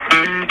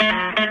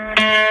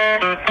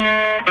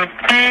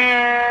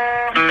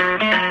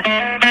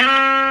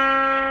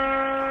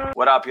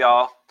up,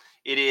 y'all?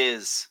 It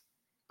is,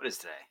 what is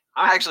today?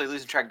 I'm actually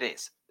losing track of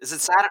days. Is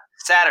it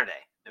Saturday,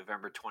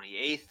 November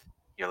 28th?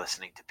 You're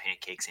listening to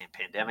Pancakes and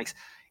Pandemics.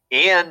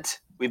 And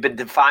we've been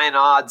defying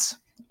odds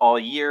all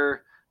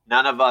year.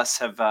 None of us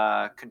have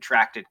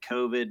contracted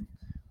COVID.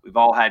 We've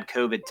all had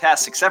COVID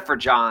tests, except for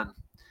John,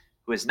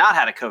 who has not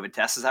had a COVID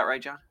test. Is that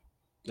right, John?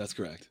 That's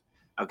correct.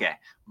 Okay.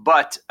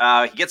 But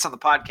he gets on the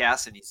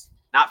podcast and he's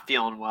not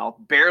feeling well,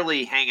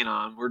 barely hanging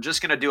on. We're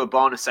just going to do a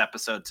bonus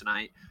episode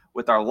tonight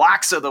with our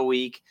locks of the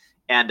week.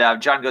 And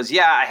John goes,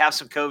 yeah, I have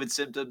some COVID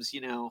symptoms.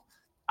 You know,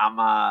 I'm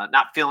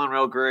not feeling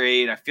real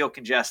great. I feel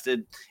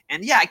congested.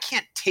 And yeah, I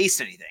can't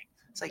taste anything.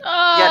 It's like,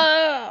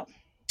 yeah,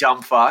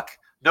 dumb fuck.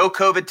 No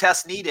COVID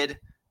test needed.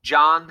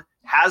 John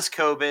has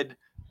COVID.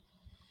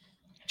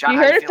 John, you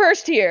heard it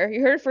first here.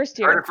 Heard it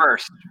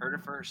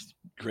first.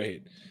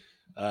 Great.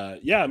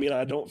 Yeah, I mean,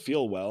 I don't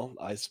feel well.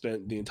 I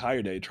spent the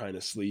entire day trying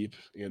to sleep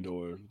and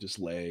or just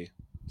lay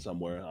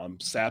somewhere.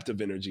 I'm sapped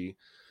of energy.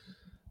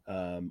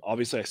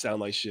 Obviously, I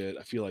sound like shit.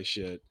 I feel like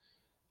shit.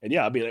 And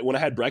yeah, I mean, when I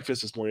had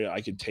breakfast this morning, I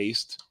could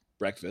taste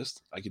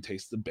breakfast. I could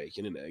taste the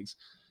bacon and eggs.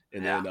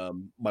 And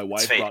then my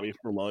wife brought me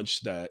for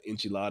lunch that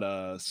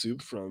enchilada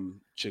soup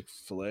from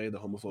Chick-fil-A, the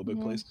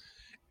homophobic place.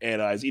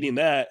 And I was eating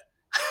that.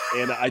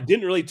 And I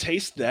didn't really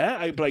taste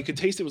that, but I could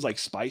taste it was like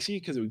spicy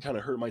because it would kind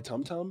of hurt my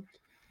tum-tum.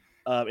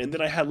 And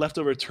then I had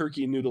leftover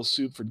turkey noodle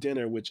soup for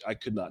dinner, which I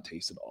could not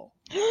taste at all.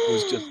 It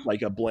was just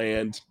like a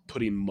bland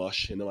putting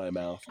mush into my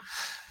mouth.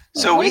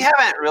 So we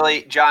haven't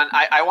really, John,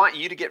 I want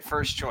you to get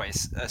first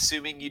choice.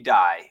 Assuming you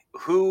die,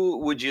 who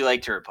would you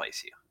like to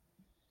replace you?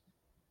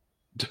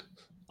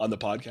 On the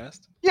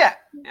podcast? Yeah,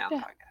 on the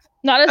podcast.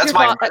 Not as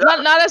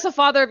not as a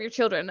father of your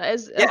children.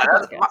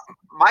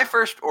 My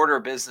first order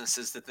of business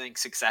is to think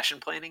succession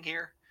planning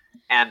here.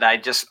 And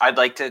I'd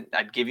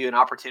give you an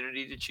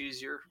opportunity to choose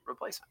your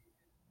replacement.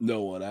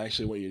 No one. I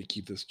actually want you to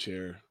keep this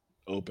chair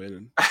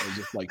open and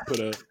just like put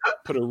a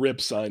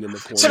rip sign in the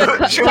corner.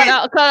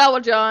 Cut out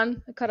with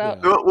John. Cut out.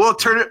 Yeah. We'll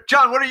turn it.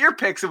 John, what are your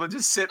picks? And we'll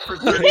just sit for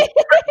 30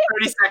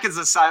 seconds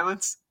of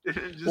silence.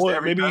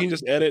 Maybe you can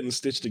just edit and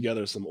stitch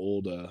together some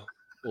old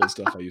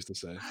stuff I used to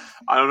say.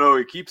 I don't know.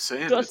 He keeps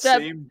saying dust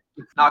it.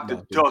 Knock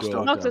the dust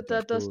off. Knock the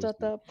dust off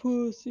that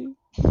pussy.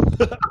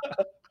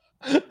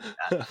 All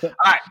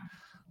right.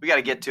 We got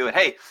to get to it.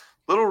 Hey,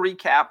 little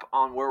recap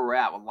on where we're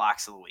at with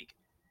locks of the week.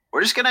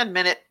 We're just going to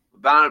admit it.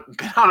 Been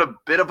on a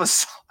bit of a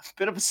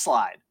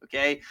slide.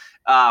 Okay.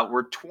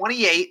 We're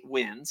 28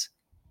 wins,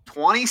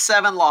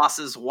 27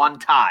 losses, 1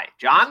 tie.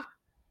 John?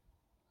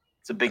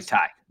 It's a big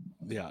tie.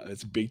 Yeah,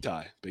 it's a big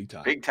tie. Big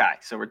tie. Big tie.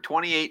 So we're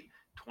 28,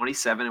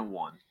 27, and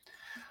 1.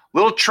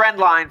 Little trend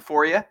line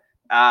for you.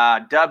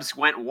 Dubs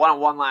went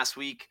 1-1 last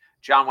week.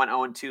 John went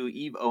 0-2.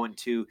 Eve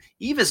 0-2.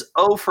 Eve is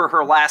 0 for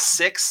her last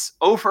 6,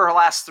 0 for her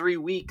last 3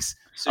 weeks.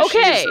 So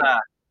she's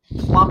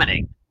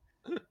plummeting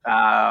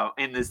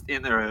in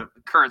the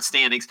current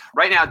standings.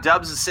 Right now,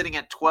 Dubs is sitting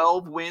at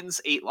 12 wins,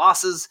 8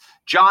 losses.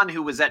 John,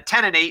 who was at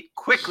 10-8,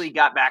 quickly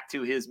got back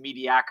to his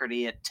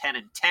mediocrity at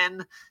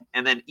 10-10.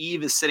 And then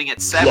Eve is sitting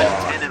at 7,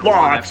 10-1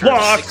 after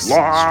a 6 straight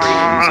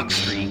losing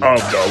streak of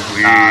the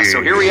week.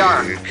 So here we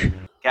are,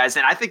 guys.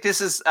 And I think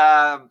this is,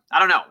 I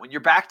don't know, when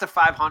you're back to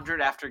 500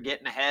 after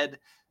getting ahead,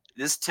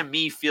 this to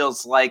me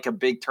feels like a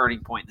big turning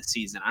point in the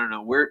season. I don't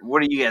know.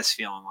 What are you guys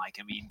feeling like?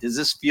 I mean, does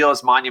this feel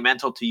as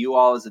monumental to you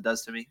all as it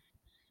does to me?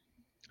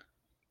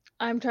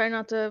 I'm trying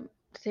not to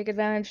take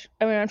advantage.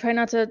 I mean, I'm trying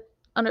not to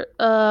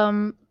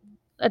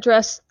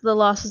address the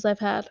losses I've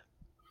had.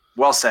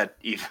 Well said,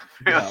 Eve.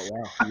 Wow,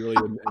 you really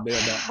nailed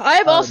that.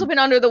 I've also been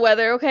under the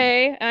weather,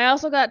 okay? And I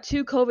also got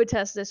 2 COVID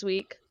tests this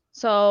week.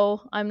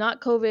 So I'm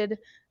not COVID.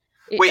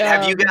 Wait,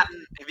 have you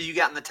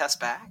gotten the test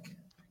back?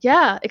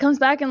 Yeah, it comes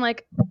back in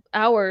like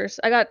hours.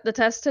 I got the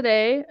test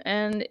today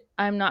and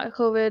I'm not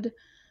COVID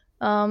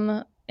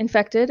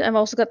infected. I've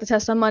also got the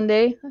test on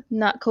Monday,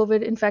 not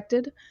COVID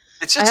infected.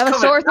 It's just I have COVID, a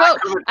sore throat.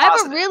 I have a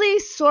positive. really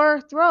sore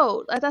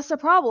throat. That's the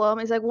problem.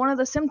 Is like one of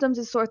the symptoms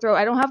is sore throat.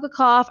 I don't have the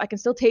cough. I can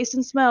still taste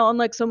and smell,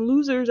 unlike some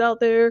losers out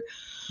there.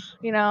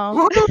 You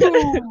know.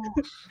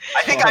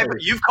 I think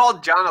you've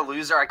called John a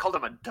loser. I called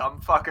him a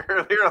dumb fucker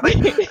earlier. Like,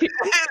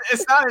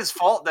 it's not his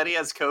fault that he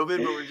has COVID,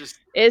 but we're just.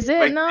 Is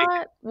it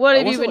not? What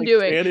have you been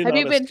doing? Have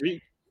you been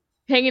street.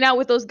 hanging out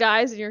with those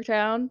guys in your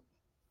town?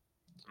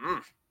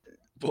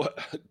 What?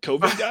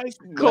 COVID guys?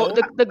 No.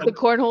 The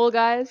cornhole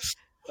guys.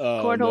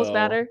 Cornholes no.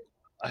 matter.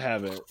 I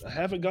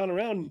haven't gone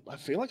around. I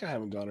feel like I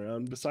haven't gone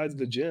around besides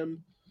the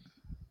gym.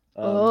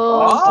 The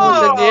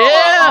CrossFitters,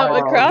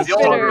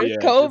 yeah,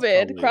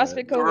 COVID,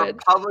 CrossFit The COVID.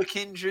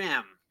 Republican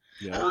gym.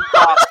 Yeah. Old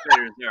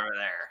CrossFitters over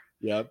there.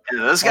 Yep. Yeah,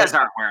 those guys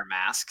aren't wearing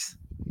masks.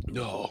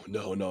 No,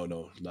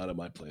 not at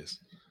my place.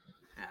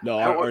 Yeah. No,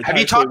 our have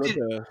you talked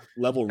to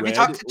Level Red?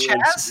 Have you talked to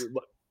Chaz?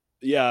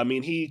 Yeah, I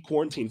mean, he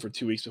quarantined for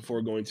 2 weeks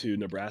before going to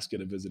Nebraska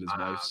to visit his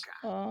wife's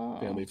Oh.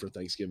 family for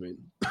Thanksgiving.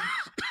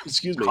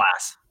 Excuse me.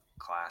 Class.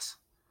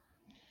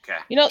 Okay.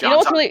 You know John's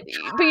what's on- really,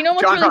 but you know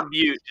what's John's really, on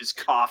mute, just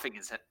coughing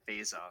his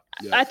face off.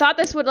 Yeah. I thought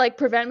this would like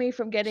prevent me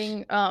from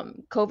getting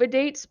COVID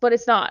dates, but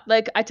it's not.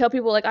 Like I tell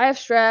people like I have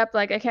strep,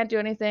 like I can't do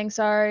anything,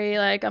 sorry.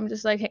 Like I'm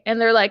just like, and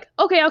they're like,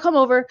 okay, I'll come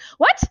over.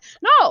 What?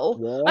 No,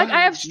 like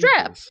I have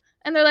strep, Jesus.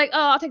 and they're like, oh,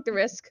 I'll take the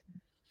risk.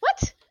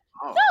 What?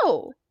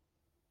 Oh.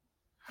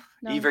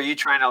 No. Eve, are you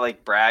trying to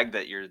like brag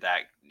that you're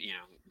that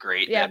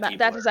great? Yeah, that people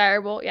that's are-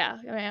 desirable. Yeah,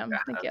 I am. Yeah,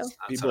 Thank you. that's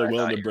People what are I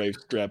willing thought to you- brave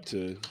strep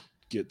to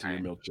get to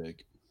Right. your milkshake.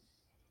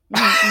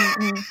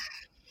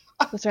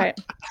 That's right.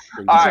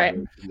 Bring All it right.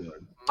 to the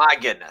yard. My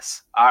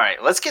goodness. All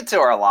right, let's get to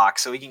our lock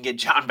so we can get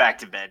John back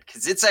to bed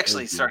because it's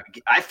actually Thank you.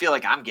 starting. I feel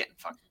like I'm getting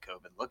fucking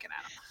COVID looking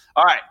at him.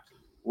 All right,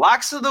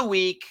 locks of the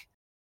week.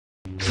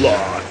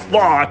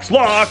 Locks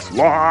of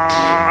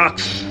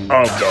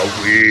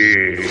the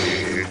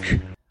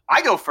week.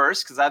 I go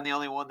first because I'm the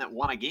only one that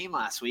won a game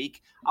last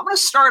week. I'm going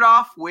to start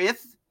off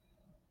with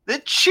the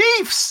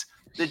Chiefs.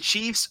 The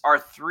Chiefs are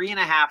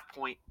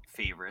 3.5-point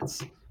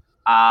favorites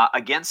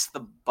against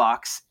the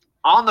Bucks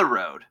on the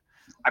road.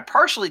 I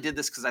partially did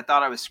this because I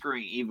thought I was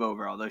screwing Eve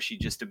over, although she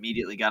just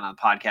immediately got on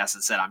the podcast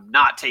and said, I'm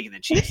not taking the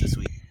Chiefs this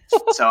week.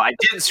 So I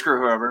didn't screw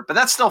her over, but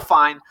that's still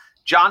fine.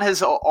 John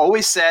has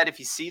always said if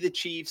you see the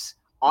Chiefs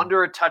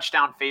under a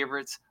touchdown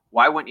favorites,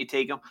 why wouldn't you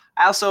take them?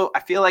 I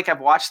feel like I've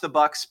watched the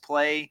Bucks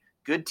play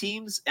good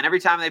teams, and every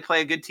time they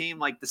play a good team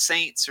like the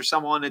Saints or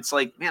someone, it's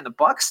like, man, the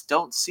Bucks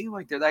don't seem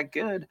like they're that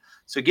good.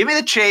 So give me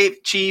the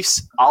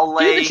Chiefs. I'll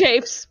lay Do the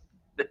Chiefs.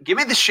 Give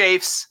me the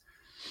Chiefs.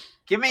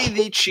 Give me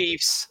the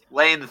Chiefs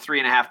laying the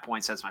 3.5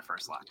 points. That's my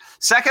first lock.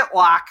 Second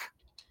lock,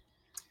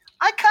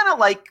 I kind of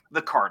like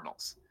the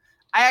Cardinals.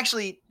 I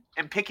actually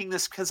am picking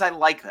this because I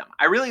like them.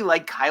 I really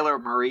like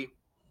Kyler Murray.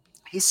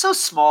 He's so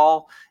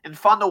small and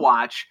fun to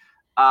watch.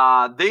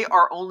 They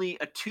are only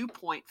a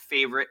 2-point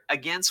favorite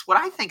against what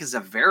I think is a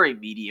very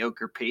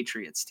mediocre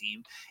Patriots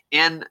team.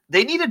 And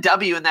they need a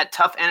W in that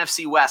tough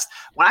NFC West.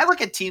 When I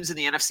look at teams in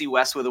the NFC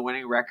West with a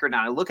winning record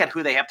and I look at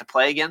who they have to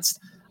play against,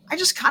 I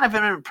just kind of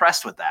am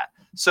impressed with that.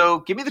 So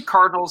give me the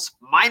Cardinals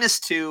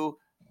 -2,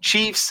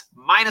 Chiefs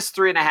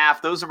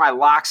 -3.5. Those are my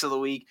locks of the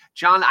week.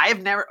 John, I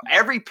have never,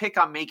 every pick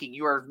I'm making,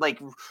 you are like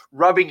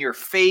rubbing your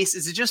face.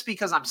 Is it just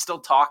because I'm still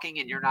talking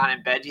and you're not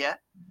in bed yet?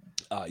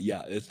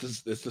 Yeah, it's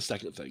the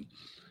second thing.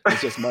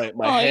 It's just my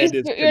Oh, head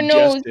is you're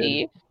congested,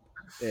 nosy.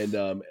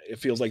 and it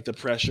feels like the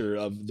pressure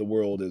of the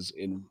world is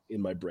in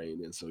my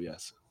brain, and so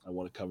yes, I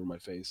want to cover my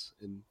face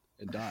and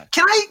die.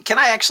 Can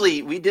I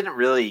actually? We didn't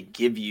really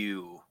give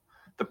you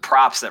the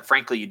props that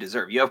frankly you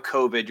deserve. You have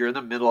COVID. You're in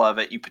the middle of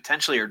it. You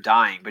potentially are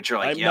dying, but you're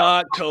like, I'm yeah.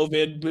 not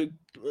COVID,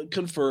 but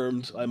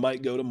confirmed. I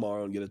might go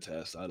tomorrow and get a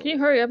test. I don't Can you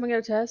know. hurry up and get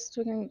a test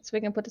so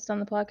we can put this on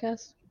the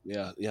podcast?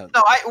 Yeah. No,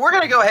 we're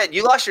gonna go ahead.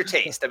 You lost your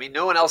taste. I mean,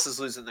 no one else is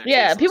losing their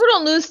Yeah, taste. people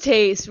don't lose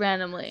taste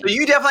randomly. So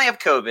you definitely have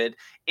COVID,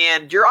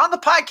 and you're on the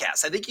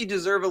podcast. I think you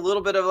deserve a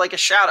little bit of like a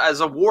shout as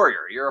a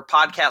warrior. You're a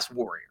podcast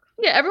warrior.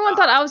 Yeah, everyone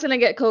thought I was gonna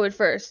get COVID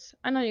first.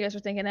 I know you guys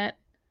were thinking that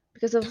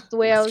because of the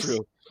way I was. That's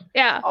true.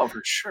 Yeah. Oh,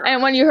 for sure.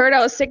 And when you heard I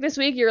was sick this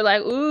week, you were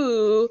like,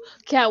 "Ooh,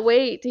 can't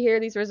wait to hear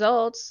these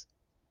results."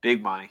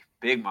 Big money,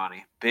 big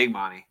money, big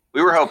money.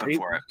 We were hoping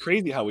for it.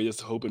 Crazy how we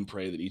just hope and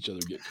pray that each other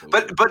get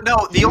COVID. But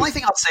no, the only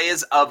thing I'll say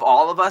is of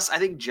all of us, I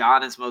think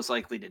John is most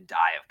likely to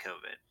die of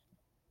COVID.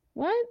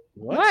 What?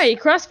 What? Why?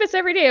 CrossFit's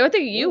every day. I would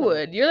think you Yeah.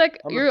 would. You're like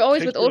I'm a you're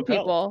always with picture old of health.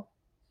 people.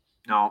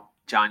 No,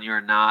 John, you're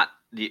not.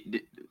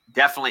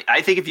 Definitely.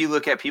 I think if you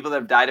look at people that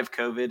have died of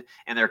COVID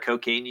and their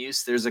cocaine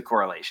use, there's a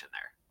correlation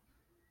there.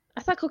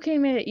 I thought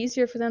cocaine made it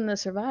easier for them to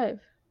survive.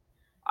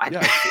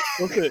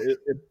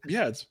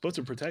 Yeah, it's supposed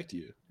to protect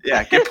you.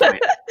 Yeah, good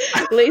point.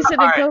 Lace it in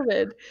All right.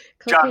 COVID.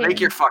 John, Cocaine. make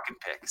your fucking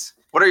picks.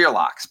 What are your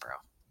locks, bro?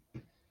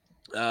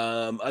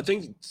 I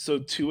think so.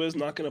 Tua's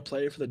not going to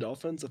play for the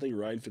Dolphins. I think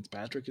Ryan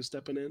Fitzpatrick is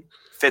stepping in.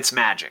 Fitz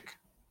magic.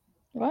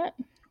 What?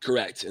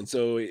 Correct. And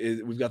so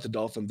we've got the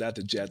Dolphins at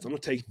the Jets. I'm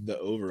going to take the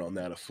over on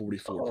that of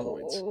 44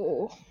 points.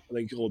 Oh. I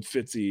think old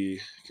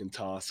Fitzy can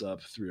toss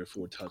up 3 or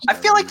 4 touchdowns. I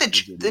feel like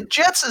the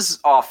Jets'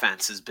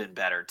 offense has been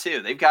better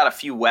too. They've got a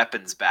few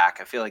weapons back.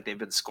 I feel like they've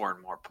been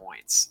scoring more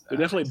points. They're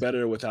definitely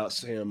better without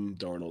Sam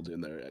Darnold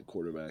in there at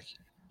quarterback.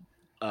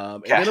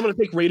 And Okay. then I'm going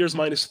to take Raiders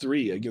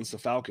 -3 against the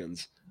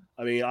Falcons.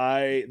 I mean,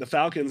 the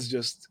Falcons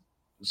just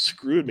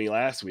screwed me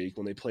last week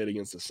when they played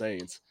against the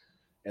Saints,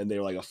 and they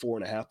were like a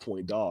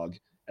 4.5-point dog,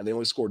 and they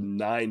only scored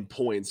 9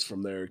 points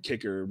from their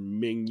kicker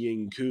Ming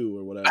Ying Koo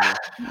or whatever.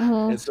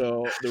 Mhm. And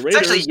so the It's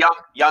Raiders, actually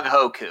Young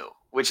Hoku,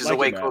 which is a Like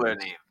way it cooler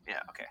matters. name.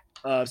 Yeah,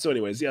 okay. so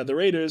anyways, yeah, the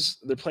Raiders,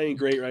 they're playing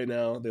great right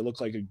now. They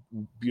look like a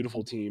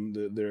beautiful team.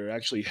 They're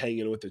actually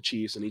hanging with the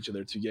Chiefs in each of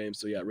their 2 games.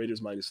 So yeah,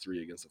 Raiders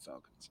 -3 against the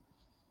Falcons.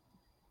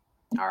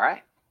 All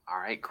right.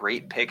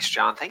 Great picks,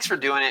 John. Thanks for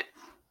doing it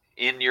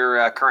in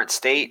your current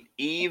state.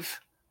 Eve,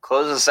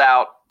 close us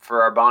out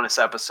for our bonus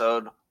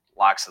episode,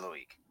 Locks of the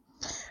Week.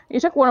 You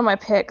took one of my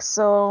picks,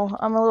 so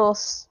I'm a little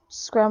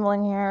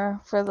scrambling here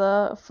for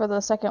the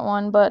second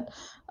one, but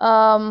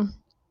I'm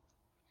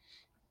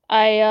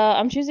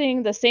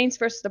choosing the Saints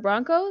versus the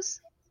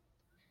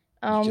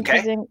Okay.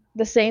 Choosing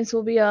the Saints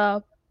will be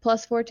a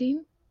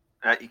 +14.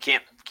 You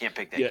can't can't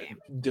pick that Yeah, game.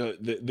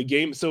 the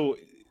game. So,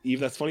 Eve,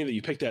 that's funny that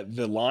you picked that.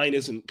 The line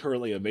isn't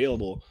currently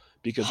available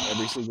because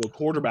every single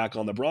quarterback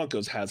on the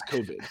Broncos has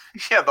COVID.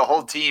 Yeah, the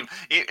whole team.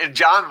 And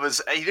John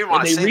he didn't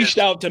want And to they say reached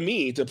this. out to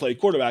me to play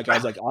quarterback. I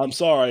was like, I'm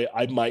sorry,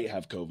 I might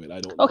have COVID.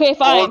 I don't know. Okay,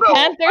 fine. no,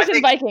 Panthers I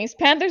and Vikings.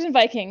 Panthers and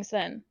Vikings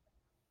then.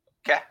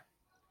 Okay.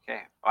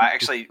 Well,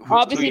 actually,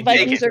 Obviously, you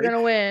Vikings take are it? going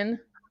to win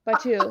by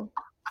 2.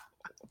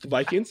 The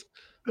Vikings?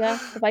 Yeah,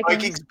 the Vikings.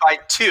 Vikings by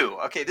 2.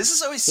 Okay, this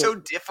is always so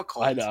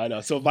difficult. I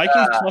know. So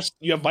Vikings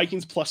you have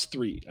Vikings plus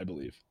 3, I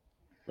believe.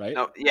 Right?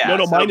 No, yeah.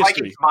 No, so minus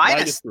Vikings 3.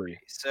 Minus 3.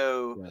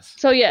 So Yes.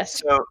 So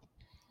yes.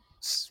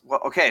 Well,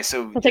 okay.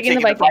 So I'm taking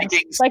the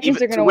Vikings.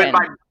 Vikings are going to win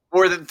by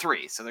more than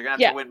 3. So they're going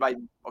to have to win by. Okay.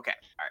 All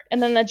right.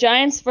 And then the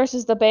Giants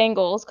versus the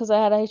Bengals, because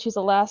I had to choose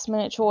a last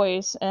minute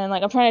choice, and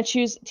like I'm trying to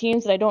choose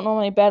teams that I don't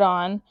normally bet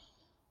on.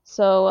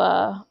 So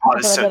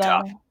that's so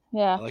tough.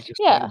 Yeah. I like your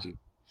Yeah. strategy.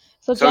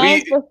 So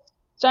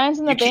Giants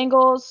and the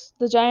Bengals.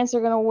 The Giants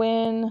are going to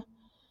win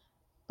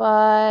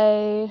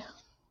by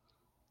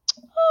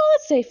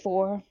let's say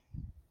 4.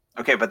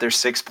 Okay, but they're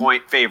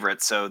 6-point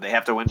favorites, so they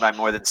have to win by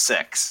more than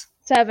 6.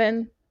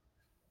 7.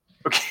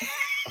 Okay.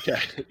 Okay,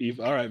 Eve.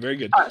 All right, very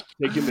good.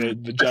 Taking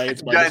the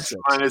Giants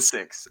minus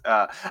 6.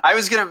 I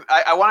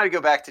wanted to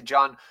go back to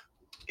John.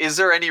 Is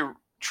there any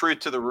truth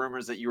to the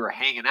rumors that you were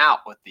hanging out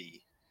with the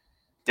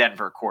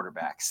Denver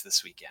quarterbacks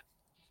this weekend?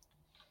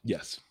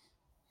 Yes,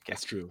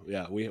 that's true.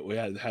 Yeah, we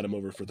had them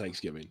over for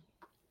Thanksgiving.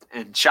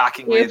 And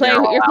shockingly,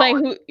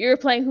 you're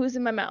playing Who's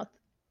in My Mouth.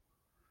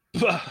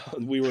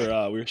 we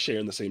were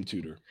sharing the same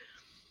tutor.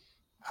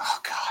 Oh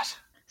God!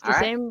 It's the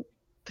same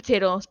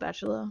potato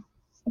spatula.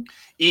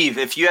 Eve,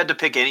 if you had to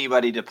pick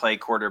anybody to play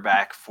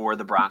quarterback for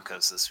the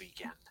Broncos this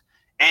weekend,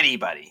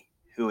 anybody,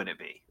 who would it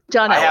be?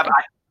 John Elway.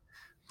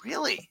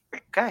 Really?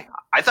 Okay.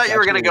 I thought you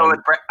were going to go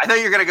with Brett. I thought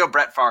you were going to go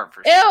Brett Favre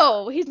for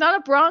sure. Ew, he's not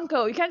a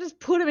Bronco. You can't just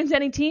put him into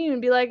any team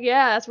and be like,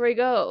 yeah, that's where he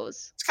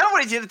goes. It's kind of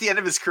what he did at the end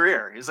of his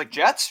career. He was like,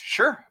 Jets,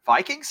 sure.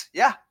 Vikings,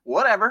 yeah,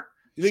 whatever.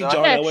 You think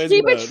John Elway's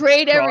he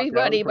betrayed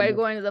everybody by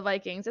going to the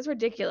Vikings. That's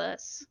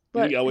ridiculous.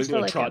 You think Elway's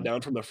going to trot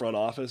down from the front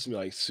office and be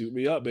like, suit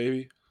me up,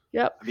 baby?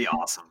 Yep. That'd be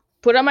awesome.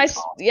 Put on my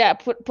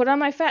put on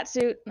my fat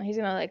suit. He's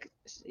gonna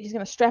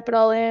strap it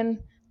all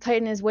in,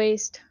 tighten his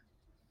waist.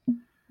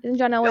 Isn't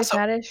John Elway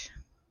fattish?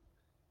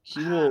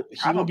 He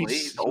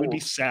would be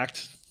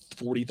sacked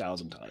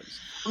 40,000 times.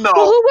 No.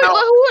 Well, who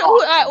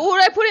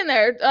would I put in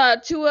there?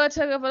 Tua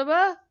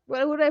Tagovailoa?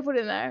 Who would I put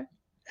in there?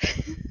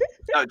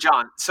 No,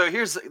 John. So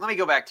let me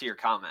go back to your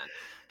comment.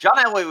 John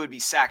Elway would be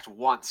sacked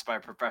once by a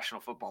professional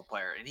football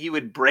player, and he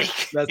would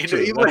break. That's true.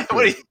 He's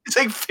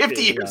like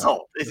 50 years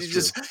old. He's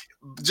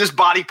just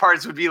body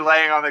parts would be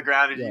laying on the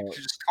ground, and you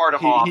could just cart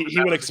him off. He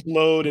would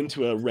explode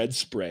into a red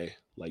spray,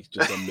 like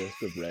just a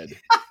mist of red.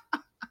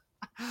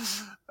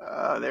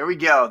 There we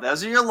go.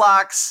 Those are your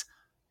locks.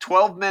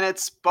 12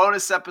 minutes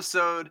bonus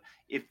episode.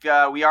 If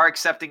we are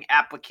accepting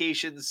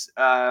applications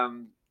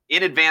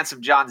in advance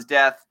of John's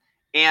death,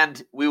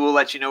 and we will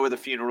let you know where the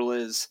funeral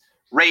is.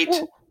 Rate.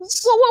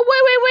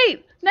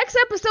 Wait. Next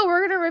episode,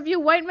 we're going to review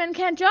White Men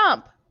Can't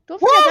Jump. Don't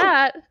forget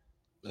that.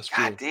 That's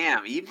true. God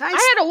damn. Nice I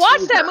had to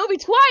watch that movie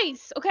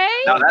twice, okay?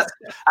 No,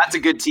 that's a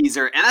good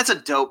teaser, and that's a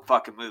dope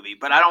fucking movie,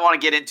 but I don't want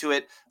to get into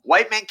it.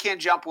 White Men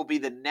Can't Jump will be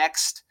the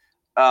next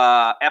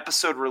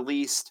episode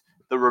released,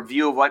 the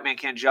review of White Man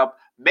Can't Jump.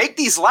 Make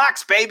these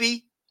locks,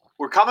 baby.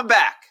 We're coming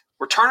back.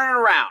 We're turning it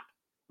around.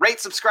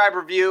 Rate, subscribe,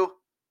 review.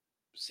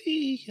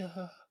 See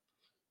ya.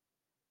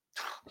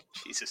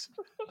 Jesus.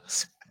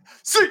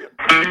 See ya.